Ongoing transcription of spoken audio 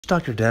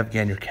Dr.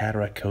 Devgan, your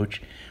cataract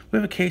coach. We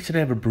have a case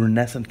today of a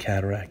Brunescent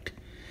cataract.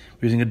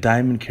 We're using a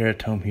diamond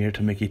keratome here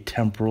to make a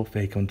temporal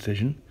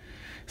phacoincision.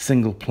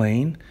 Single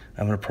plane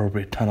of an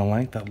appropriate tunnel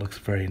length. That looks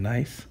very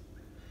nice.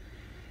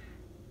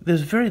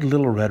 There's very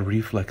little red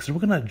reflex, so we're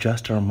going to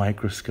adjust our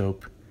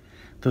microscope.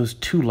 Those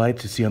two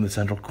lights you see on the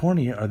central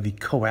cornea are the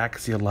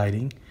coaxial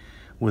lighting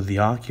with the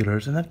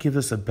oculars, and that gives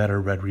us a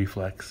better red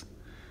reflex.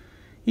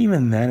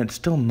 Even then, it's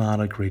still not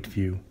a great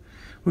view.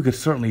 We could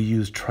certainly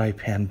use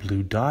trypan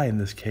blue dye in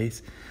this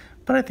case,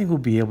 but I think we'll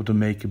be able to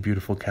make a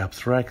beautiful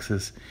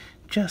capsulorhexis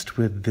just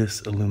with this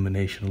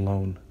illumination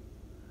alone.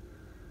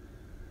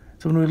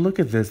 So when we look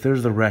at this,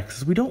 there's the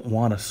rhexis. We don't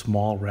want a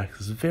small rhexis.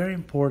 It's very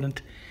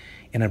important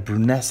in a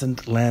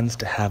brunescent lens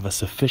to have a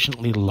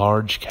sufficiently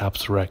large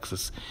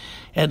capsulorhexis,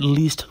 at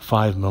least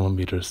 5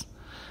 millimeters.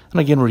 And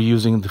again, we're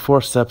using the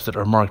forceps that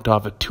are marked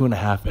off at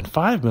 2.5 and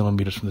 5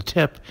 millimeters from the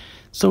tip,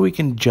 so we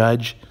can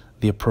judge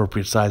the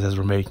appropriate size as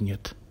we're making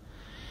it.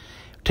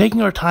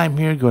 Taking our time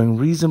here, going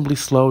reasonably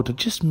slow to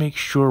just make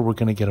sure we're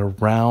going to get a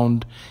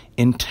round,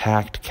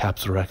 intact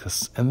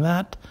capsulorhexis, and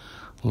that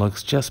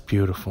looks just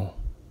beautiful.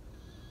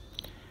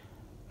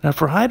 Now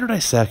for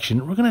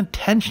hydrodissection, we're going to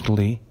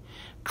intentionally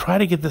try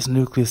to get this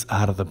nucleus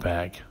out of the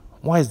bag.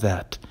 Why is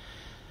that?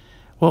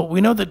 Well, we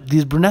know that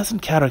these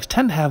brunescent cataracts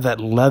tend to have that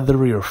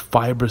leathery or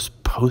fibrous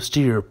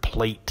posterior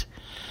plate.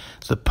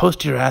 So the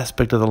posterior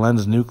aspect of the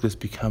lens nucleus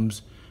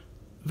becomes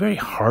very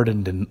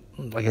hardened and,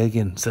 like I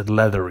again said,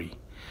 leathery.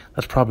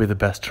 That's probably the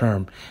best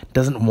term. It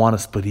doesn't want to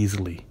split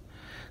easily.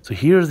 So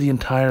here's the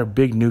entire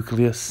big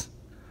nucleus.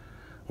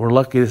 We're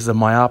lucky this is a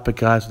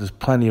myopic eye, so there's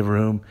plenty of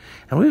room.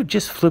 And we've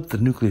just flipped the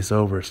nucleus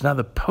over. So now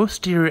the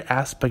posterior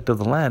aspect of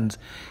the lens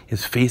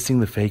is facing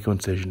the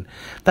phacoincision.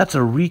 That's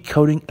a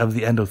recoating of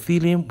the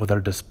endothelium with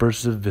our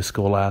dispersive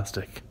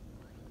viscoelastic.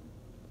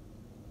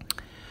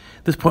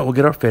 At this point, we'll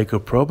get our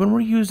phacoprobe, and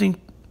we're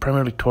using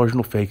primarily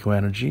torsional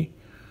phacoenergy.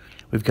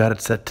 We've got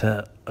it set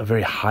to a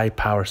very high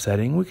power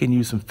setting. We can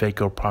use some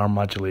phaco power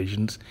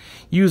modulations.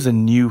 Use a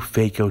new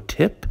phaco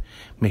tip.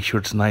 Make sure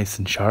it's nice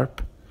and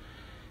sharp.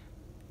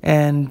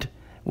 And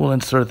we'll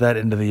insert that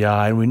into the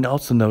eye. And we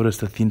also notice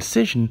that the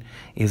incision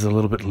is a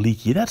little bit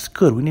leaky. That's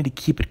good. We need to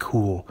keep it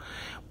cool.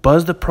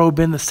 Buzz the probe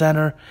in the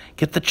center.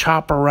 Get the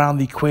chopper around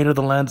the equator of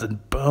the lens,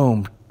 and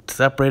boom,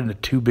 separate it into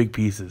two big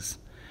pieces.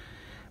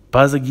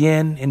 Buzz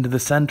again into the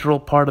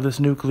central part of this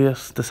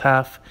nucleus, this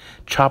half.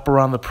 Chop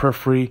around the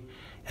periphery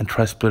and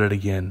try split it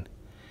again.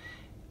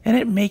 And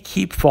it may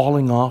keep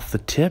falling off the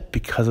tip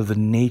because of the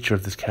nature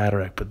of this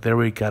cataract, but there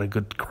we got a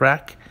good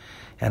crack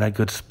and a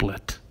good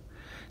split.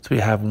 So we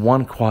have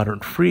one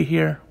quadrant free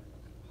here.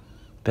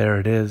 There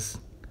it is.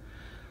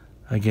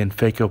 Again,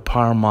 phaco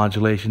power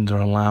modulations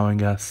are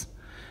allowing us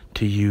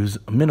to use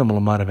a minimal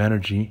amount of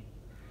energy.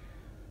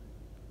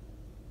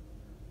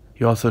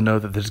 You also know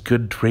that there's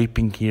good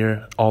draping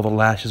here. All the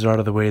lashes are out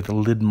of the way. The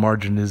lid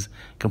margin is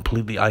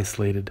completely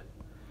isolated.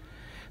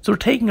 So we're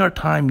taking our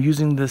time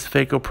using this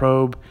phaco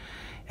probe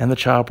and the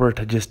chopper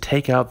to just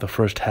take out the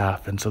first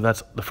half. And so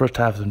that's the first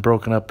half has been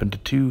broken up into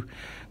 2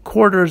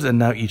 quarters, and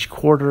now each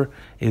quarter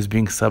is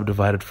being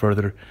subdivided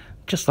further,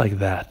 just like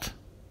that.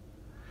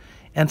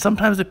 And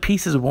sometimes the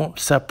pieces won't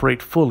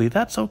separate fully.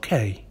 That's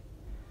okay.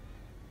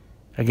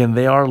 Again,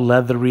 they are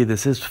leathery.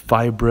 This is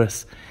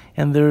fibrous,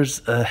 and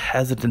there's a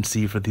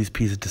hesitancy for these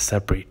pieces to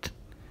separate.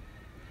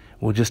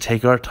 We'll just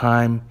take our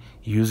time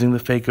using the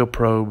phaco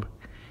probe,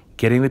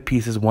 getting the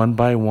pieces one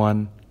by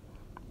one,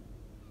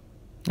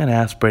 and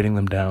aspirating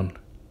them down.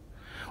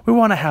 We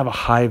want to have a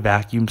high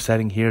vacuum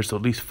setting here, so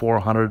at least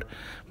 400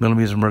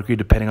 millimeters of mercury,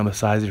 depending on the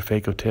size of your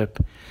phaco tip.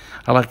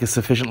 I like a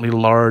sufficiently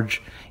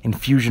large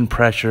infusion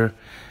pressure,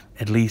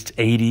 at least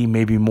 80,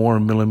 maybe more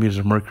millimeters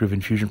of mercury of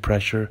infusion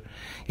pressure.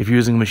 If you're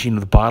using a machine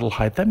with bottle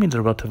height, that means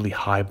a relatively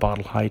high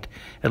bottle height,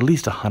 at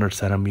least 100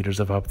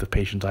 centimeters above the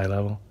patient's eye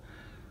level.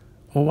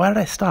 Well, why did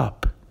I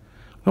stop?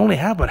 We only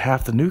have about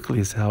half the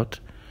nucleus out.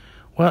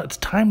 Well, it's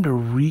time to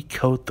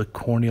recoat the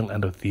corneal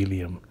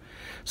endothelium.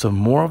 So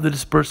more of the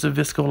dispersive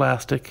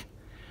viscoelastic.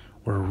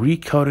 We're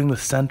recoating the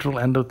central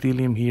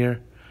endothelium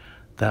here.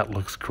 That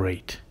looks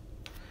great.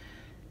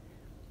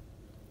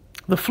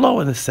 The flow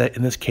in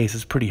this case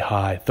is pretty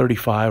high,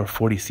 35 or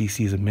 40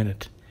 cc's a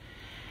minute.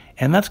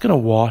 And that's going to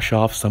wash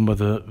off some of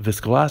the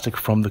viscoelastic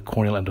from the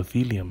corneal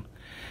endothelium.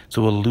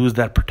 So we'll lose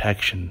that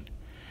protection.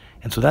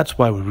 And so that's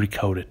why we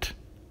recoat it.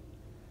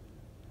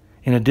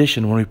 In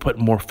addition, when we put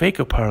more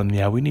phaco power in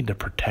the eye, we need to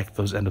protect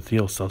those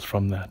endothelial cells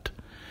from that.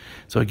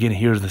 So again,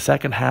 here's the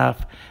second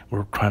half.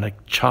 We're trying to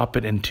chop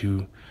it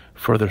into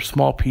further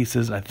small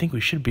pieces. I think we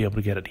should be able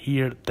to get it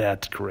here.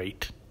 That's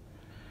great.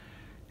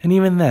 And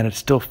even then, it's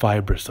still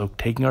fibrous. So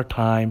taking our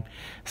time,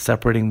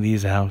 separating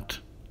these out.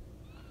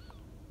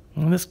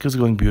 And this is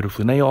going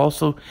beautifully. Now you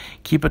also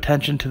keep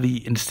attention to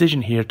the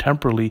incision here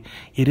temporally.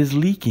 It is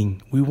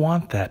leaking. We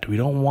want that. We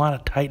don't want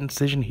a tight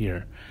incision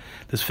here.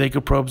 This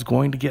phaco probe is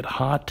going to get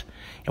hot,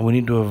 and we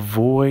need to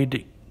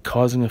avoid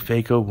causing a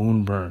phaco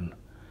wound burn.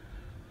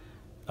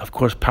 Of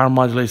course, power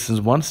modulation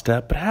is one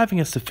step, but having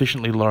a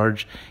sufficiently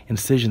large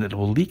incision that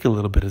will leak a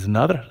little bit is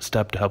another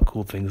step to help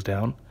cool things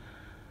down.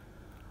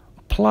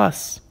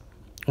 Plus,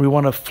 we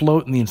want to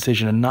float in the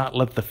incision and not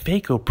let the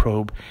phaco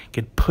probe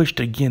get pushed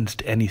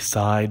against any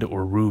side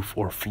or roof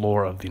or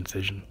floor of the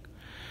incision.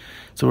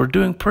 So we're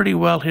doing pretty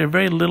well here.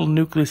 Very little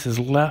nucleus is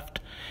left.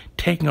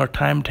 Taking our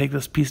time to take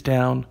this piece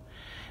down.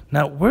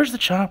 Now, where's the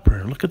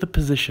chopper? Look at the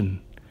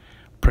position.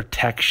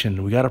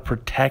 Protection. We got to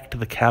protect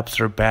the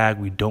capsular bag.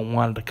 We don't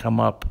want it to come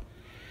up.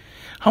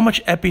 How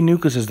much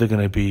epinucleus is there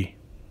going to be?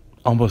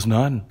 Almost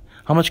none.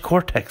 How much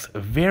cortex?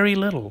 Very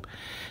little.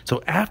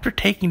 So after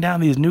taking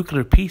down these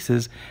nuclear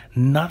pieces,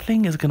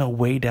 nothing is going to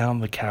weigh down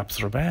the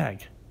capsular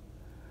bag.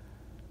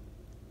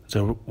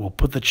 So we'll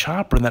put the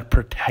chopper in that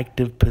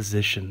protective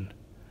position.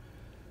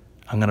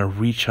 I'm going to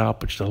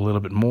re-chop it just a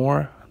little bit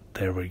more.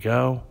 There we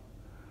go.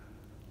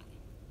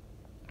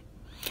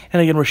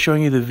 And again, we're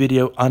showing you the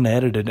video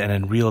unedited and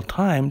in real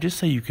time just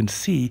so you can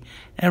see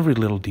every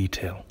little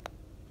detail.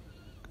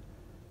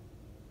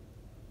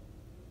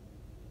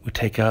 We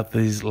take out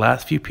these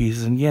last few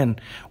pieces, and again,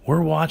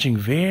 we're watching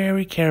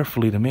very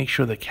carefully to make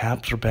sure the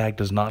capsular bag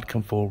does not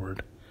come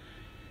forward.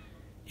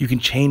 You can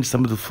change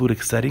some of the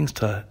fluidic settings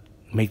to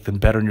make them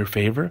better in your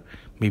favor,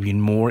 maybe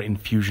more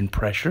infusion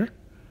pressure,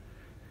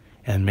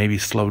 and maybe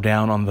slow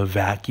down on the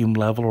vacuum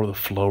level or the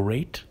flow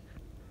rate.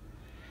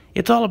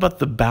 It's all about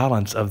the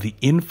balance of the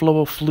inflow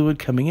of fluid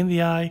coming in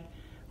the eye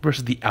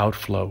versus the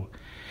outflow.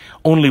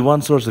 Only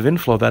one source of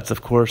inflow, that's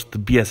of course the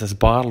BSS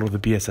bottle or the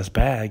BSS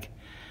bag.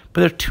 But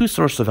there are two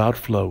sources of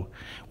outflow,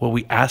 what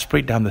we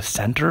aspirate down the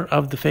center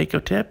of the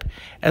phaco tip,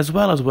 as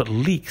well as what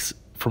leaks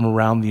from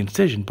around the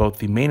incision, both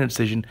the main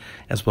incision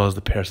as well as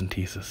the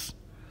paracentesis.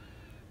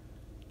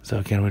 So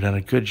again, we've done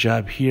a good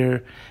job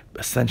here.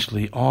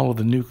 Essentially all of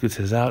the nucleus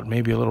is out,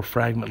 maybe a little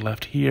fragment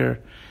left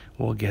here.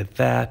 We'll get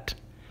that.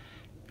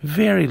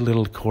 Very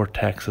little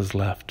cortex is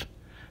left.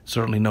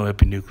 Certainly no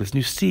epinucleus. And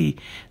you see,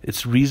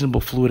 it's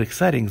reasonable fluidic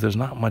settings. There's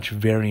not much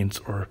variance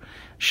or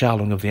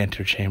shallowing of the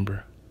anterior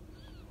chamber.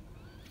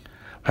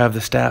 I have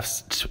the staff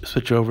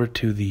switch over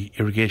to the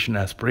irrigation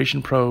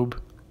aspiration probe.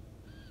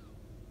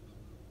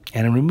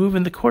 And in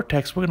removing the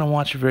cortex, we're going to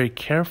watch it very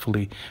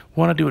carefully. We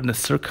want to do it in a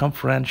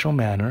circumferential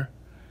manner.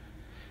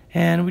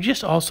 And we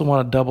just also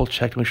want to double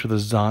check to make sure the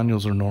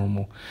zonules are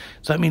normal.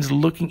 So that means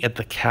looking at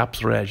the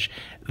capsular edge.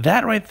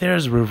 That right there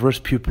is a reverse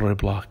pupillary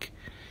block.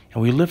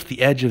 And we lift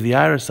the edge of the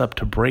iris up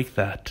to break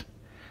that.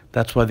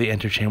 That's why the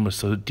anterior chamber is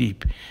so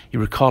deep. You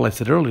recall I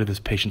said earlier this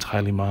patient's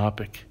highly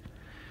myopic.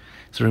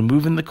 So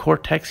removing the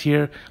cortex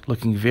here,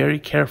 looking very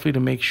carefully to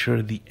make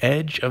sure the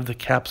edge of the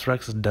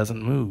capsulorhexis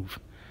doesn't move.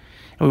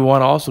 And we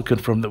want to also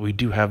confirm that we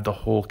do have the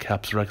whole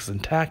capsulorhexis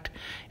intact,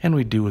 and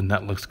we do, and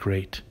that looks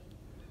great.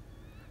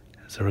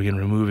 So again,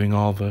 removing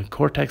all the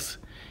cortex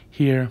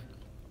here.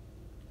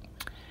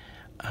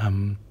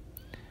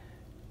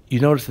 You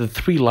notice the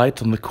three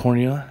lights on the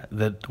cornea,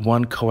 that two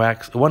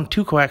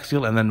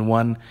coaxial and then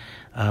one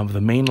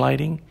the main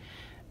lighting.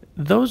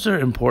 Those are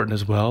important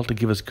as well to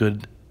give us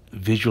good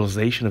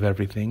visualization of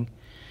everything.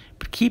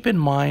 But keep in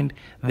mind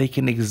they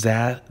can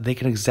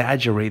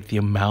exaggerate the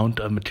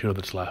amount of material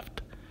that's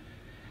left.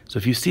 So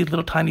if you see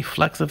little tiny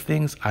flecks of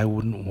things, I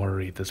wouldn't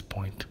worry at this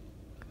point.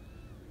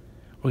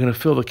 We're going to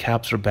fill the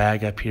capsular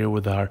bag up here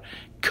with our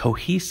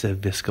cohesive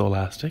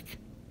viscoelastic.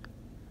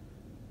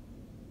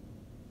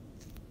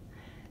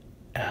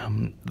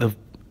 The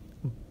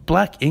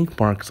black ink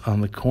marks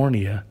on the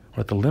cornea,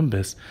 or at the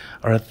limbus,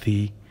 are at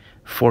the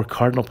 4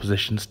 cardinal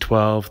positions,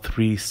 12,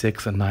 3,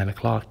 6, and 9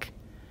 o'clock.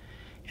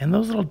 And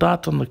those little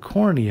dots on the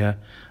cornea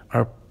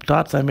are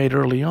dots I made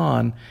early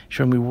on,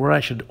 showing me where I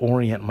should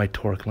orient my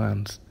toric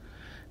lens.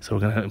 So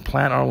we're going to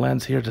implant our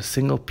lens here. It's a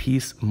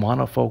single-piece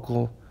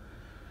monofocal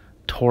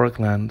toric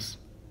lens.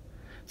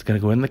 It's going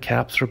to go in the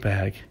capsular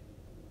bag,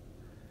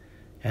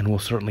 and we'll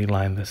certainly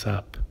line this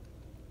up.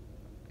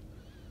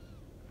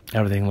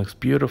 Everything looks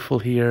beautiful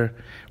here.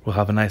 We'll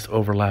have a nice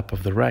overlap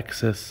of the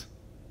rhexis.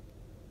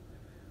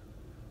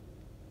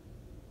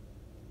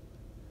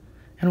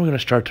 And we're going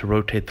to start to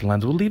rotate the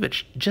lens. We'll leave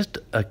it just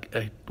a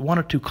 1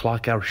 or 2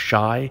 clock hours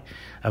shy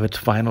of its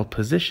final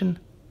position.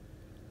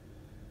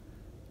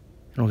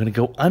 And we're going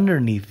to go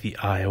underneath the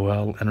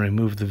IOL and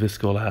remove the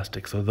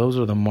viscoelastic. So those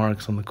are the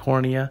marks on the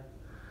cornea.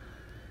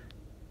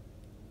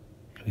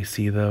 We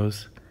see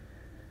those.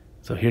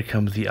 So here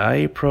comes the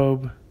IA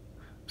probe.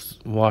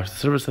 Wash the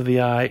surface of the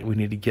eye. We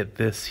need to get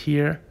this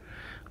here.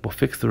 We'll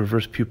fix the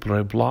reverse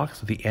pupillary block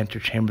so the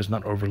anterior chamber is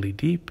not overly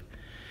deep.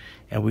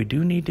 And we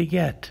do need to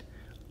get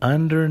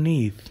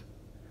underneath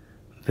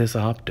this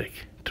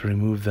optic to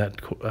remove that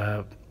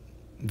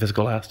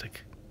viscoelastic.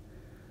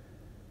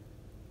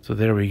 So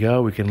there we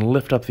go. We can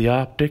lift up the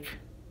optic.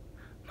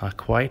 Not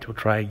quite. We'll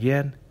try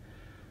again.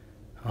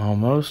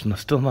 Almost. No,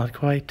 still not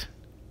quite.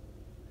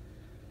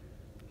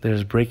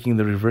 There's breaking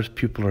the reverse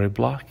pupillary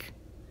block.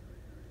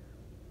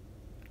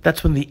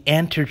 That's when the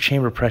anterior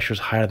chamber pressure is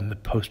higher than the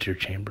posterior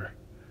chamber.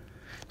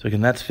 So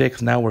again, that's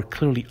fixed. Now we're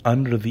clearly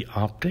under the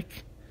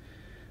optic.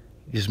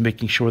 Just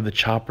making sure the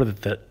chopper,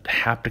 that the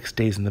haptic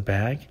stays in the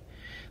bag.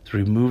 So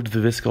we removed the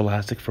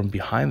viscoelastic from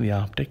behind the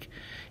optic,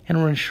 and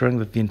we're ensuring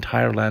that the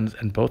entire lens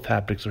and both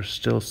haptics are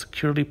still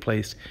securely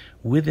placed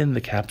within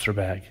the capsular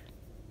bag.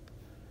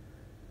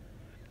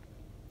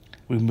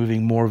 We're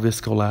removing more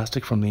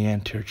viscoelastic from the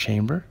anterior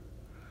chamber,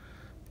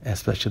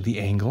 especially the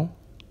angle.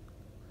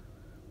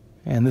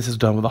 And this is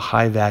done with a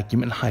high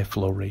vacuum and high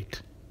flow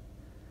rate.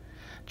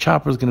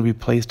 Chopper is going to be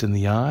placed in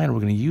the eye, and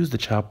we're going to use the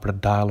chopper to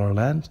dial our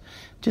lens.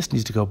 Just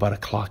needs to go about a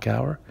clock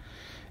hour.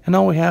 And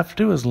all we have to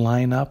do is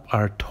line up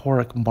our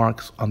toric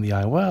marks on the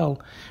IOL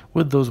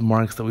with those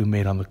marks that we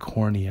made on the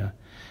cornea.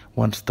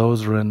 Once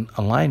those are in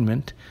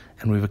alignment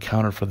and we've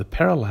accounted for the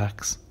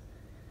parallax,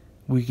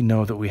 we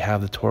know that we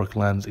have the toric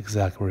lens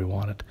exactly where we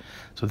want it.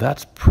 So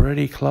that's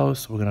pretty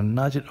close. We're going to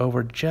nudge it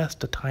over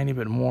just a tiny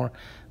bit more.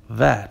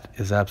 That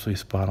is absolutely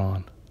spot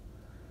on.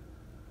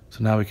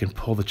 So now we can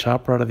pull the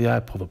chopper out of the eye,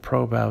 pull the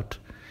probe out.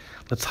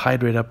 Let's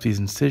hydrate up these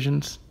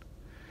incisions.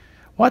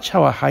 Watch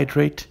how I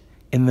hydrate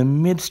in the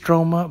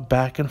mid-stroma,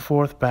 back and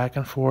forth, back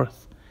and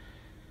forth.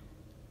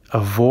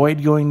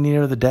 Avoid going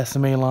near the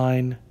decime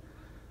line.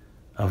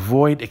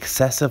 Avoid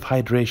excessive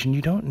hydration.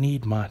 You don't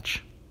need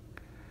much.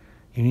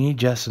 You need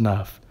just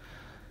enough.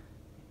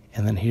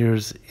 And then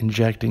here's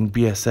injecting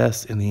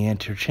BSS in the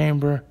anterior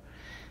chamber.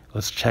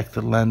 Let's check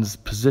the lens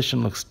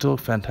position. Looks still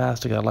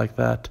fantastic. I like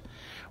that.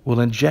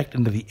 We'll inject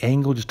into the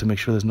angle just to make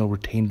sure there's no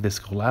retained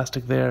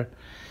viscoelastic there.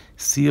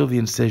 Seal the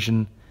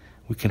incision.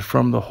 We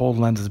confirm the whole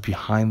lens is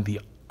behind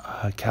the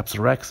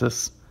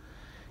capsulorhexis,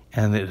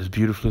 and it is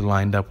beautifully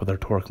lined up with our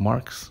toric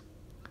marks.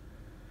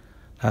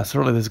 Now,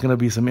 certainly there's going to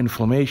be some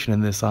inflammation in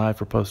this eye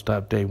for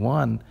post-op day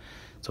 1.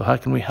 So how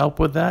can we help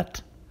with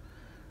that?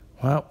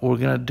 Well, what we're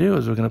going to do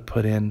is we're going to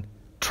put in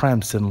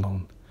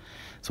triamcinolone.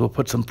 So we'll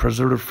put some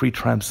preservative-free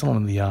triamcinolone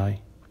in the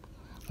eye.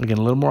 Again,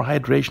 a little more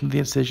hydration of the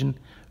incision.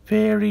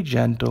 Very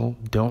gentle.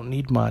 Don't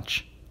need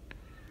much.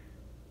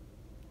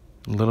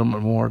 A little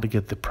bit more to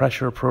get the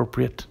pressure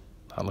appropriate.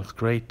 That looks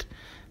great.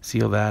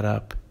 Seal that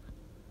up.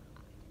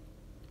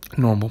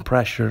 Normal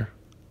pressure.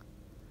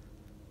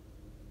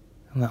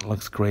 And that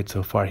looks great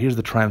so far. Here's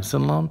the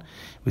triamcinolone.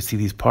 We see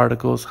these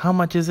particles. How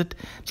much is it?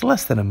 It's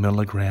less than 1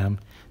 milligram.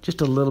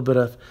 Just a little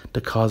bit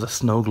to cause a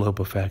snow globe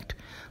effect.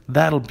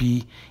 That'll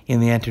be in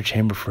the anterior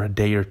chamber for a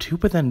day or two,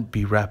 but then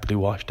be rapidly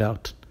washed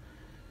out.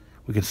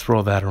 We can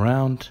swirl that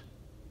around.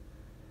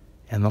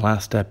 And the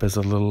last step is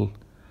a little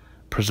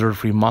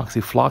preservative-free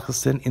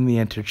moxifloxacin in the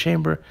anterior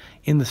chamber,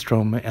 in the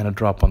stroma, and a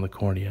drop on the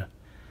cornea.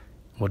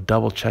 We'll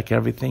double check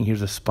everything.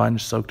 Here's a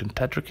sponge soaked in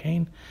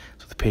tetracaine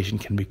so the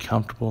patient can be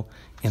comfortable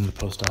in the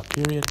post-op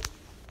period.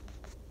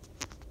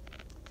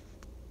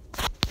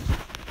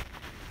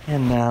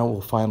 And now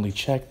we'll finally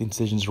check the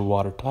incisions are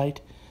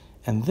watertight,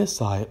 and this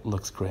eye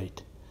looks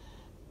great.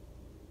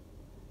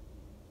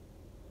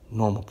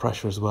 Normal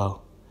pressure as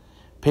well.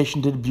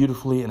 Patient did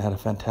beautifully and had a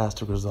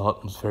fantastic result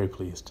and was very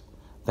pleased.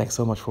 Thanks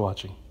so much for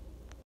watching.